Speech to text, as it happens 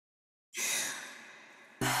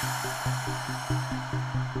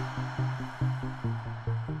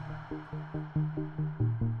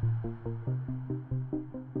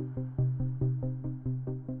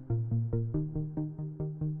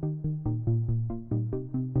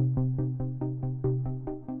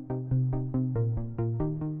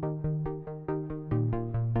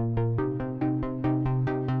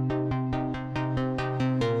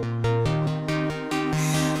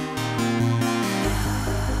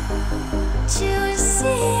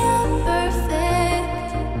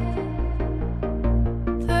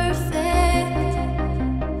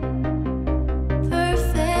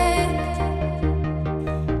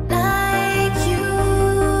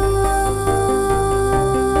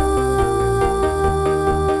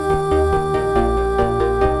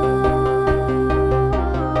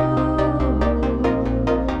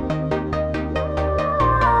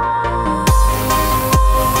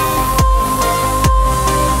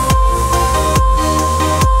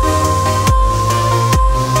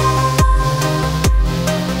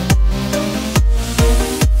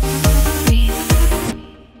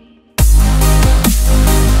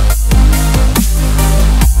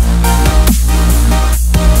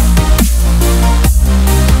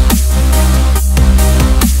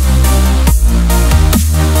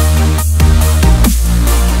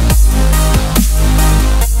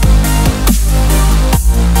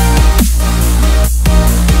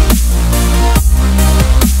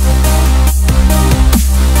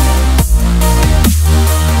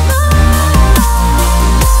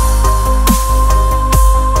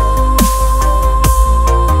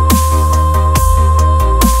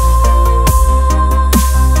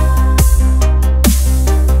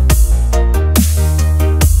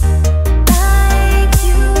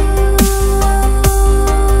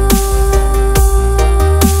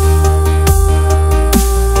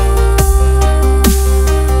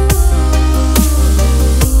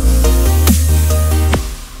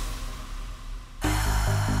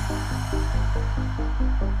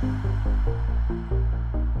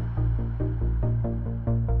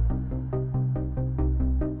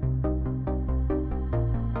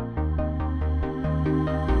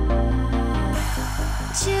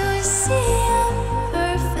you see I'm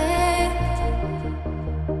perfect,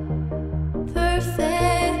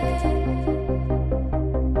 perfect,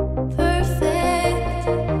 perfect.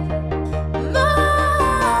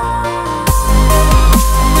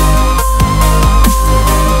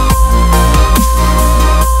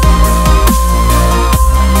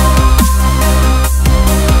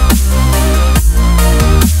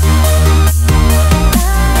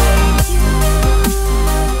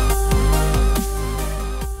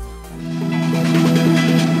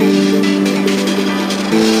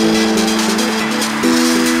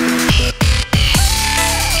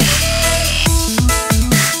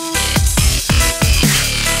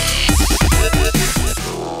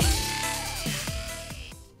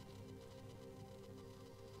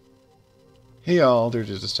 Hey y'all, there's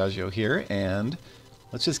Distaggio here, and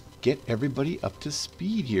let's just get everybody up to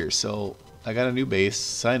speed here. So I got a new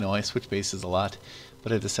base. I know I switch bases a lot,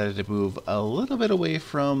 but I decided to move a little bit away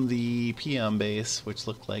from the Peon base, which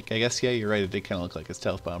looked like, I guess, yeah, you're right, it did kind of look like a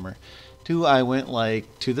stealth bomber. I went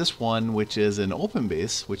like to this one, which is an open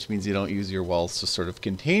base, which means you don't use your walls to sort of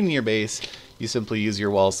contain your base. You simply use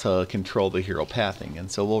your walls to control the hero pathing, and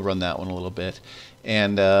so we'll run that one a little bit.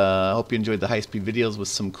 And I hope you enjoyed the high-speed videos with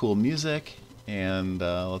some cool music. And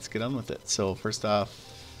let's get on with it. So first off,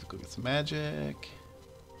 go get some magic.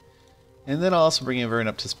 And then I'll also bring everyone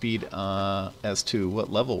up to speed as to what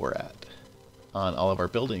level we're at on all of our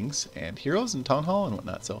buildings and heroes and town hall and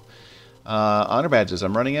whatnot. So honor badges,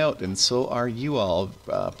 I'm running out, and so are you all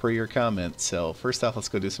per your comments. So first off, let's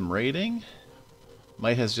go do some raiding.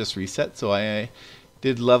 Might has just reset, so I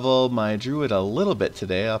did level my druid a little bit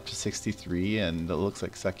today, up to 63, and it looks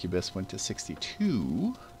like succubus went to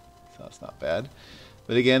 62. That's not bad.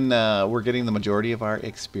 But again, we're getting the majority of our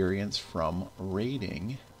experience from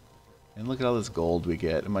raiding. And look at all this gold we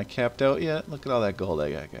get. Am I capped out yet? Look at all that gold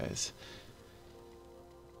I got, guys.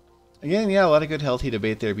 Again, yeah, a lot of good healthy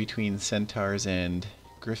debate there between centaurs and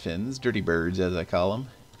griffins. Dirty birds, as I call them.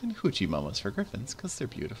 And hoochie mamas for griffins, because they're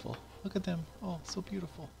beautiful. Look at them. Oh, so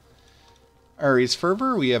beautiful. Ari's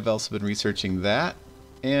Fervor, we have also been researching that.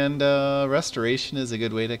 And restoration is a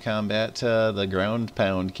good way to combat the ground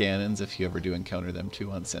pound cannons if you ever do encounter them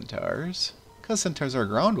too on centaurs. Because centaurs are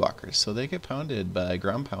ground walkers, so they get pounded by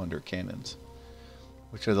ground pounder cannons,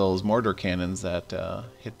 which are those mortar cannons that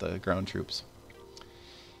hit the ground troops.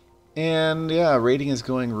 And yeah, raiding is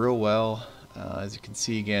going real well. As you can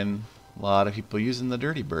see again, a lot of people using the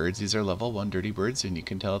dirty birds. These are level 1 dirty birds, and you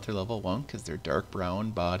can tell that they're level 1 because they're dark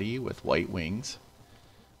brown body with white wings.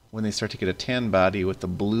 When they start to get a tan body with the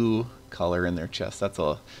blue color in their chest, that's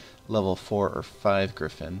a level 4 or 5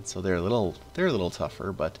 griffin, so they're a little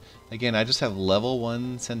tougher. But again, I just have level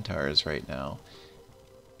 1 centaurs right now,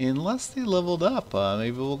 unless they leveled up.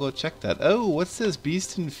 Maybe we'll go check that. Oh, what's this?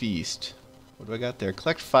 Beast and Feast. What do I got there?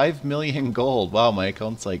 Collect 5 million gold. Wow, my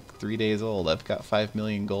account's like 3 days old. I've got 5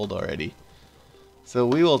 million gold already. So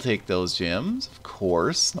we will take those gems, of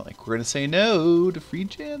course. Not like we're gonna say no to free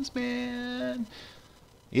gems, man.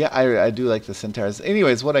 Yeah, I do like the centaurs.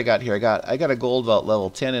 Anyways, what I got here, I got a gold vault level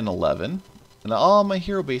 10 and 11. And all my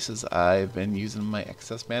hero bases, I've been using my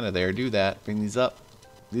excess mana there. Do that, bring these up.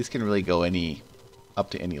 These can really go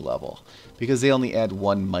up to any level, because they only add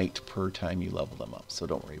 1 might per time you level them up, so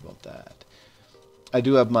don't worry about that. I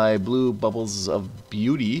do have my blue bubbles of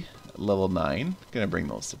beauty, level 9. Gonna bring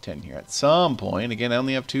those to 10 here at some point. Again, I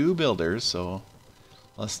only have 2 builders, so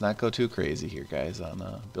let's not go too crazy here, guys,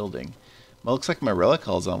 on building. Well, looks like my Relic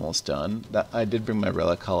Hall is almost done. I did bring my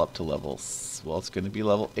Relic Hall up to level, well, it's going to be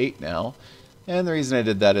level 8 now. And the reason I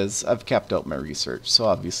did that is I've capped out my research. So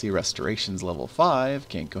obviously Restoration's level 5,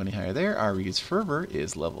 can't go any higher there. Ari's Fervor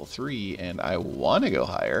is level 3, and I want to go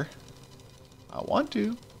higher. I want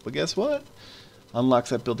to, but guess what? Unlocks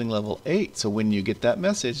that building level 8, so when you get that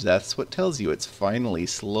message, that's what tells you it's finally,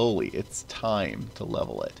 slowly, it's time to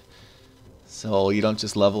level it. So you don't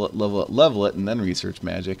just level it, and then research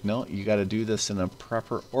magic. No, you got to do this in a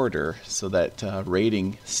proper order so that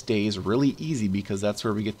raiding stays really easy, because that's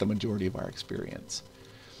where we get the majority of our experience.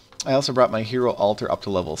 I also brought my hero altar up to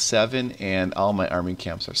level 7, and all my army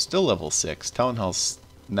camps are still level 6. Town Hall's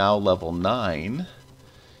now level 9,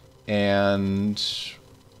 and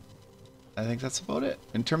I think that's about it.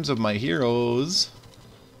 In terms of my heroes,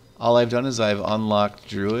 all I've done is I've unlocked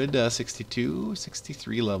Druid 62,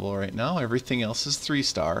 63 level right now. Everything else is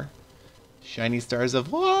 3-star. Shiny stars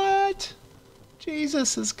of what?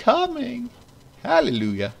 Jesus is coming.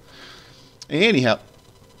 Hallelujah. Anyhow,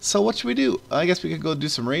 so what should we do? I guess we could go do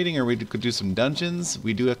some raiding, or we could do some dungeons.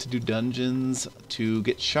 We do have to do dungeons to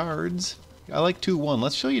get shards. I like 2-1.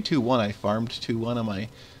 Let's show you 2-1. I farmed 2-1 on my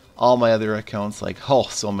all my other accounts like, oh,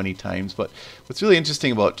 so many times. But what's really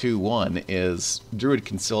interesting about 2.1 is Druid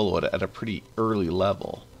can solo it at a pretty early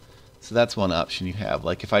level. So that's one option you have.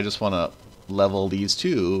 Like if I just want to level these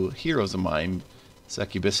two heroes of mine,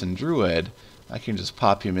 Succubus and Druid, I can just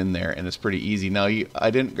pop him in there and it's pretty easy. Now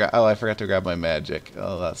I forgot to grab my magic.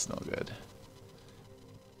 Oh, that's no good.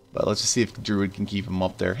 But let's just see if Druid can keep him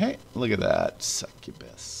up there. Hey, look at that.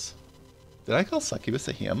 Succubus. Did I call Succubus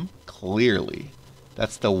a him? Clearly.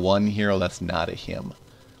 That's the one hero that's not a him.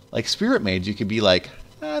 Like Spirit Mage, you could be like,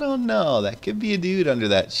 I don't know, that could be a dude under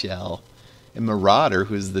that shell. And Marauder,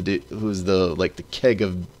 who's the like the keg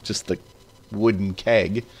of just the wooden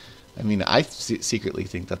keg. I mean, I secretly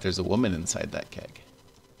think that there's a woman inside that keg.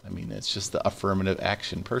 I mean, it's just the affirmative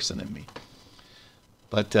action person in me.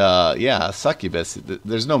 But yeah, Succubus,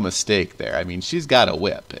 there's no mistake there. I mean, she's got a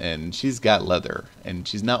whip, and she's got leather, and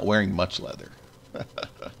she's not wearing much leather.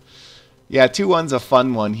 Yeah, 2.1's a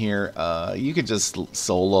fun one here. You could just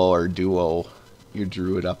solo or duo your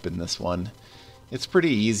Druid up in this one. It's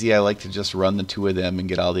pretty easy. I like to just run the two of them and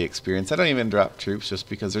get all the experience. I don't even drop troops just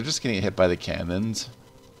because they're just going to get hit by the cannons.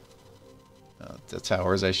 The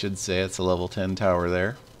towers, I should say. It's a level 10 tower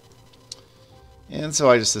there. And so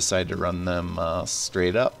I just decided to run them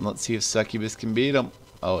straight up. Let's see if Succubus can beat them.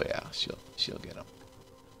 Oh yeah, she'll get them.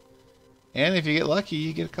 And if you get lucky,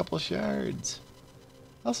 you get a couple shards.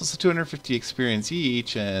 Also, so 250 experience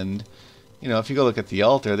each, and you know, if you go look at the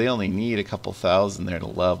altar, they only need a couple thousand there to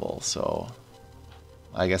level, so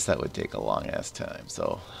I guess that would take a long ass time,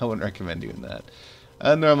 so I wouldn't recommend doing that.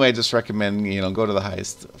 Normally I just recommend, you know, go to the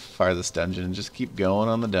farthest dungeon and just keep going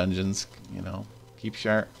on the dungeons, you know, keep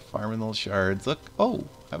farming those shards. Look, oh,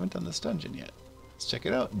 I haven't done this dungeon yet. Let's check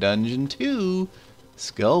it out. Dungeon 2,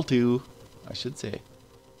 Skull 2, I should say.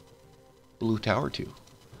 Blue Tower 2.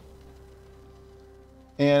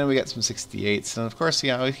 And we got some 68s, and of course,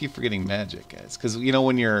 yeah, I keep forgetting magic, guys, because you know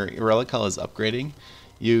when your Relic Hall is upgrading,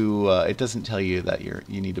 it doesn't tell you that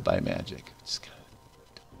you need to buy magic.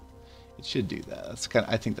 It should do that. That's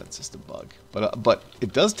I think that's just a bug, but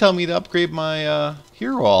it does tell me to upgrade my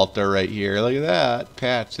hero altar right here. Look at that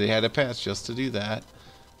patch. They had a patch just to do that.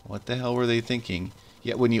 What the hell were they thinking?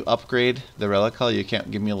 Yet when you upgrade the Relic Hall, you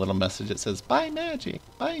can't give me a little message that says buy magic,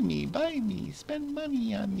 buy me, spend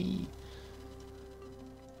money on me.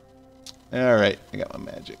 Alright, I got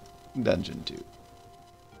my magic. Dungeon 2.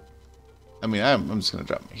 I mean, I'm just going to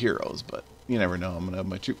drop my heroes, but you never know. I'm going to have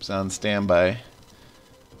my troops on standby.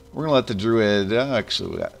 We're going to let the Druid...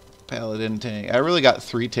 actually, we got Paladin tank. I really got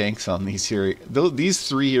 3 tanks on these here. These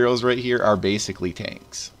 3 heroes right here are basically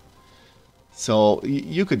tanks. So,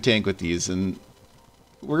 you could tank with these, and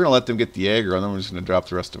we're going to let them get the aggro, and then we're just going to drop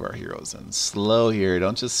the rest of our heroes. And slow here.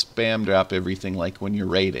 Don't just spam drop everything like when you're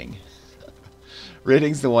raiding.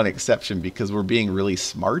 Raiding's the one exception because we're being really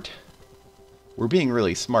smart. We're being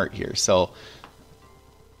really smart here. So,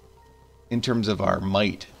 in terms of our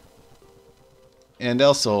might. And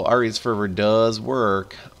also, Ari's Fervor does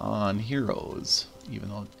work on heroes, even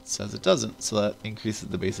though it says it doesn't. So that increases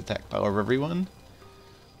the base attack power of everyone.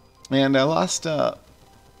 And I lost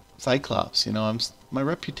Cyclops. You know, my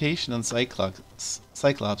reputation on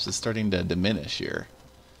Cyclops is starting to diminish here.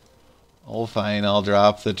 Oh, fine, I'll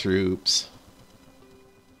drop the troops.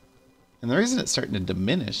 And the reason it's starting to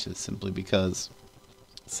diminish is simply because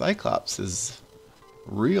Cyclops is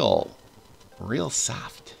real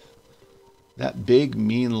soft. That big,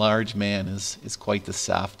 mean, large man is quite the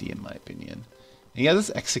softy, in my opinion. And yeah,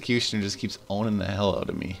 this Executioner just keeps owning the hell out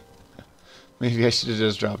of me. Maybe I should have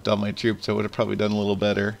just dropped all my troops. I would have probably done a little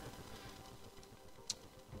better.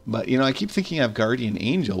 But, you know, I keep thinking I have Guardian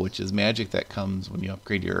Angel, which is magic that comes when you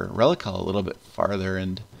upgrade your Relic Hall a little bit farther,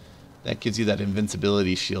 and that gives you that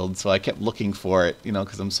invincibility shield. So I kept looking for it, you know,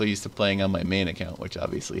 because I'm so used to playing on my main account, which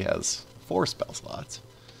obviously has 4 spell slots.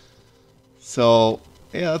 So,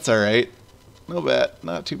 yeah, that's alright. No bad.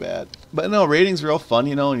 Not too bad. But no, raiding's real fun,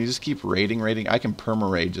 you know, and you just keep raiding. I can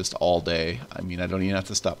perma-raid just all day. I mean, I don't even have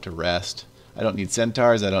to stop to rest. I don't need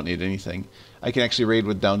centaurs. I don't need anything. I can actually raid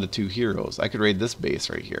with down to 2 heroes. I could raid this base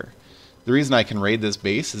right here. The reason I can raid this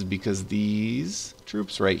base is because these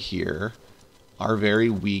troops right here are very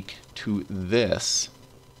weak to this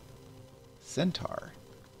Centaur.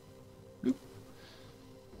 Oop.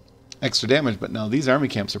 Extra damage, but now these army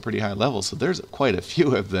camps are pretty high level, so there's quite a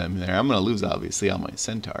few of them there. I'm going to lose, obviously, all my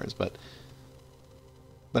Centaurs, but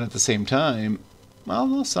at the same time, well,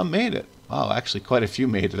 no, some made it. Wow, actually, quite a few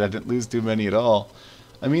made it. I didn't lose too many at all.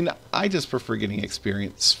 I mean, I just prefer getting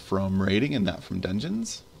experience from raiding and not from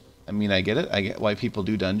dungeons. I mean, I get it. I get why people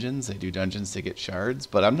do dungeons. They do dungeons to get shards,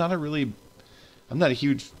 but I'm not a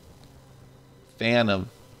huge fan of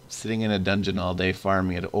sitting in a dungeon all day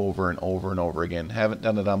farming it over and over and over again. Haven't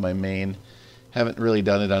done it on my main. Haven't really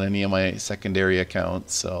done it on any of my secondary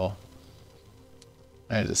accounts, so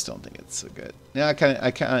I just don't think it's so good. Yeah, I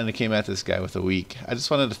kind of came at this guy with a week. I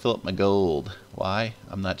just wanted to fill up my gold. Why?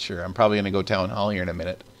 I'm not sure. I'm probably gonna go town hall here in a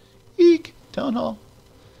minute. Eek, town hall.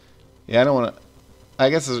 Yeah, I don't want to. I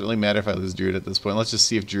guess it doesn't really matter if I lose Druid at this point. Let's just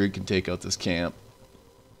see if Druid can take out this camp.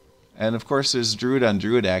 And of course, there's Druid on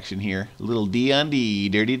Druid action here. A little D on D,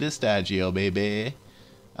 dirty Distaggio, baby.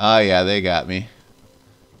 Oh yeah, they got me.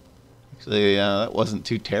 Actually, that wasn't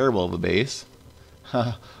too terrible of a base.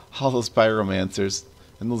 All those pyromancers,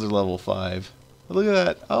 and those are level 5. But look at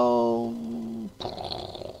that! Oh,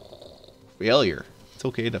 failure. It's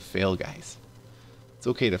okay to fail, guys. It's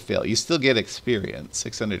okay to fail. You still get experience,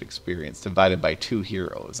 600 experience divided by 2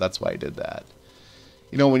 heroes. That's why I did that.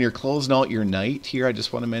 You know, when you're closing out your night here, I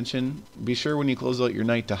just want to mention, be sure when you close out your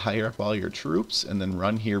night to hire up all your troops and then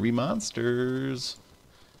run Here Be Monsters.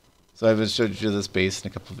 So I've showed you this base in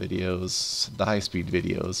a couple videos, the high-speed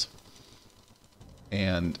videos.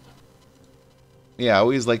 And yeah, I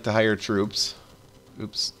always like to hire troops.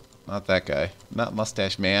 Oops, not that guy. Not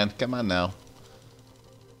Mustache Man. Come on now.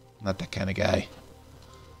 Not that kind of guy.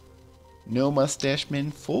 No mustache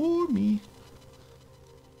men for me.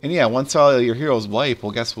 And yeah, once all your heroes wipe,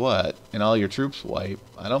 well, guess what? And all your troops wipe.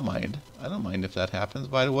 I don't mind. I don't mind if that happens.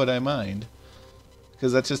 Why would I mind?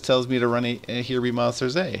 Because that just tells me to run a Here Be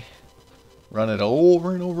Monsters A. Run it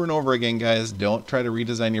over and over and over again, guys. Don't try to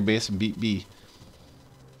redesign your base and beat B.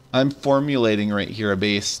 I'm formulating right here a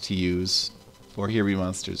base to use for Here Be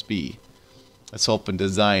Monsters B. Let's open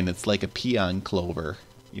design. It's like a peon clover.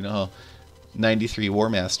 You know how 93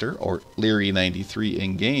 Warmaster, or Leary 93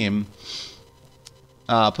 in game,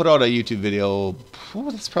 put out a YouTube video,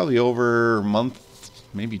 that's probably over a month,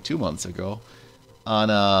 maybe 2 months ago, on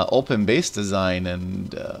open base design,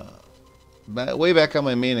 and way back on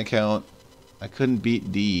my main account, I couldn't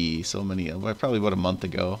beat D probably about a month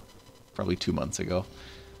ago, probably 2 months ago.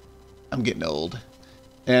 I'm getting old.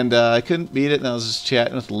 And I couldn't beat it, and I was just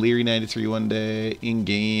chatting with Leary 93 one day, in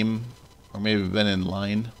game, or maybe been in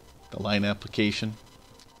line. The line application,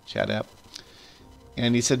 chat app,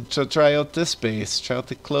 and he said, so try out this base, try out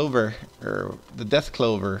the clover, or the death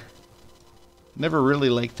clover. Never really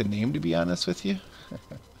liked the name, to be honest with you.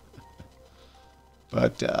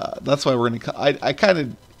 But that's why we're going to, I kind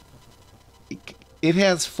of, it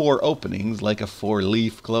has 4 openings, like a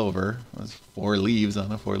 4-leaf clover. There's 4 leaves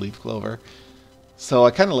on a 4-leaf clover. So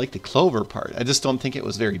I kind of like the clover part. I just don't think it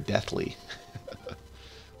was very deathly.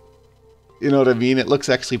 You know what I mean? It looks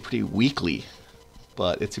actually pretty weakly,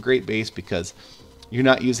 but it's a great base because you're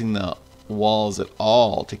not using the walls at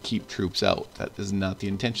all to keep troops out. That is not the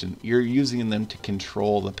intention. You're using them to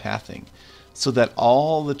control the pathing so that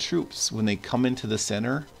all the troops, when they come into the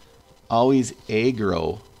center, always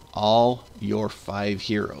aggro all your 5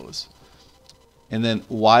 heroes. And then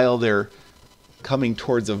while they're coming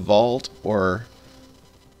towards a vault, or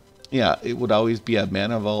yeah, it would always be a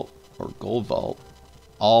mana vault or gold vault,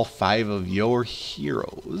 all 5 of your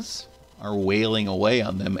heroes are wailing away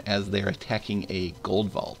on them as they're attacking a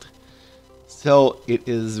gold vault. So it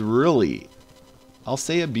is really, I'll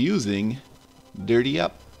say, abusing dirty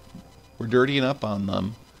up. We're dirtying up on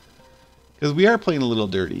them. Because we are playing a little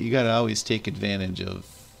dirty. You gotta always take advantage of,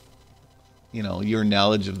 you know, your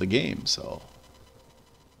knowledge of the game, so.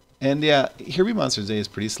 And yeah, Here Be Monsters A is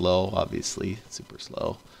pretty slow, obviously. Super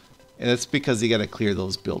slow. And it's because you gotta clear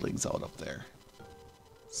those buildings out up there.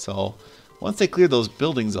 So once they clear those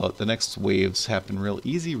buildings out, the next waves happen real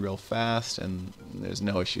easy, real fast, and there's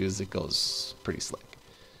no issues. It goes pretty slick.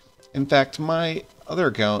 In fact, my other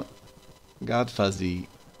account, Godfuzzy,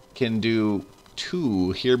 can do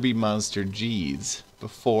 2 Here Be Monster Gs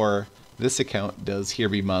before this account does Here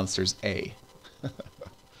Be Monsters A.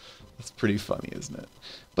 That's pretty funny, isn't it?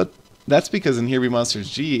 But that's because in Here Be Monsters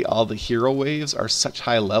G, all the hero waves are such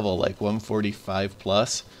high level, like 145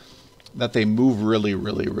 plus, that they move really,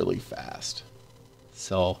 really, really fast.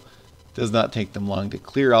 So it does not take them long to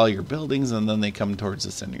clear all your buildings, and then they come towards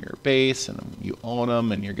the center of your base, and you own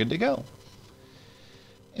them, and you're good to go.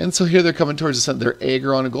 And so here they're coming towards the center. They're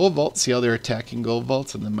aggro on a gold vault. See how they're attacking gold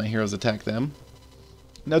vaults, and then my heroes attack them.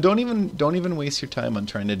 Now don't even waste your time on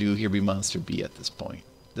trying to do Here Be Monster B at this point.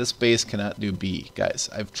 This base cannot do B, guys.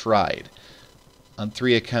 I've tried on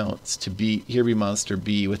 3 accounts to beat Here Be Monster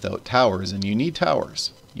B without towers, and you need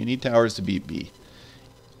towers. You need towers to beat B.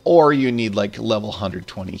 Or you need like level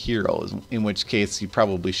 120 heroes, in which case you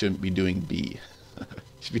probably shouldn't be doing B. You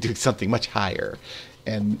should be doing something much higher.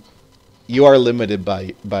 And you are limited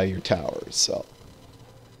by your towers, so.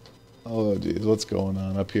 Oh geez, what's going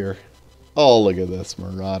on up here? Oh, look at this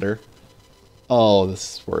Marauder. Oh,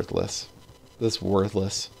 this is worthless. This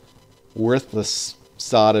worthless. Worthless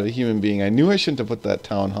sod of a human being. I knew I shouldn't have put that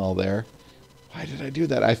town hall there. Why did I do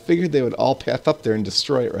that? I figured they would all path up there and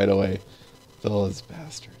destroy it right away. Those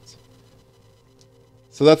bastards.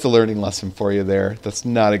 So that's a learning lesson for you there. That's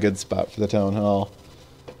not a good spot for the town hall.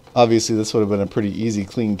 Obviously, this would have been a pretty easy,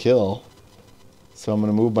 clean kill. So I'm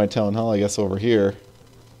going to move my town hall, I guess, over here.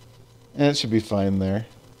 And it should be fine there.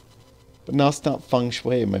 But now it's not feng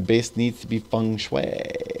shui. My base needs to be feng shui.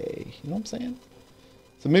 You know what I'm saying?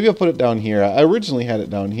 So maybe I'll put it down here. I originally had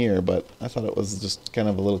it down here, but I thought it was just kind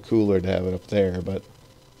of a little cooler to have it up there. But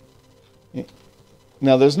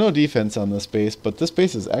now there's no defense on this base, but this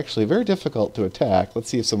base is actually very difficult to attack. Let's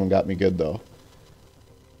see if someone got me good, though.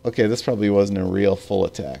 Okay, this probably wasn't a real full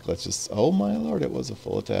attack. Let's just... Oh my lord, it was a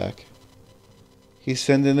full attack. He's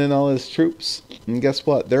sending in all his troops. And guess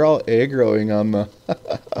what? They're all aggroing on the...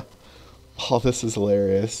 Oh, this is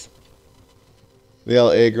hilarious. They all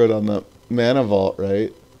aggroed on the mana vault,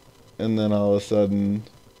 right? And then all of a sudden...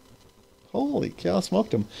 Holy cow,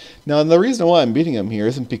 smoked him. Now, and the reason why I'm beating him here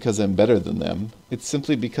isn't because I'm better than them. It's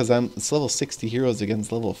simply because it's level 60 heroes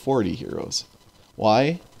against level 40 heroes.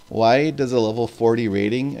 Why? Why does a level 40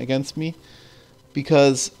 rating against me?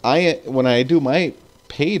 Because when I do my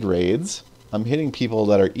paid raids, I'm hitting people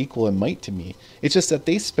that are equal in might to me. It's just that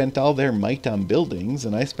they spent all their might on buildings,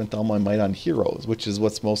 and I spent all my might on heroes, which is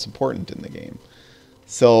what's most important in the game.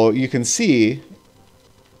 So you can see...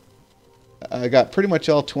 I got pretty much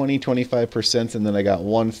all 20-25%, and then I got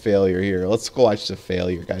one failure here. Let's go watch the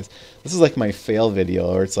failure, guys. This is like my fail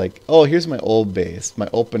video, where it's like, oh, here's my old base, my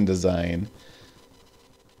open design.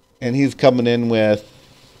 And he's coming in with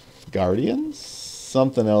Guardians?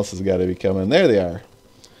 Something else has got to be coming. There they are.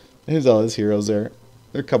 Here's all his heroes there.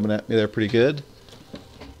 They're coming at me. They're pretty good.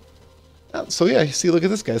 So yeah, you see, look at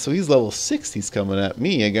this guy. So he's level 60s coming at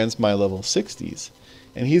me against my level 60s.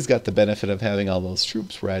 And he's got the benefit of having all those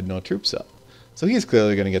troops where I had no troops up. So he's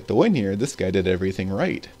clearly going to get the win here. This guy did everything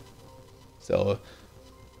right. So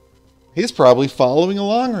he's probably following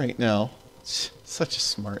along right now. Such a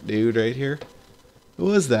smart dude right here.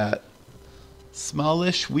 Who is that?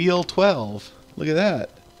 Smallish Wheel 12. Look at that.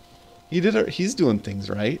 He's doing things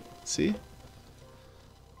right. See?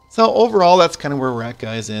 So overall, that's kind of where we're at,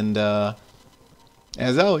 guys. And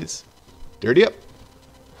as always, dirty up.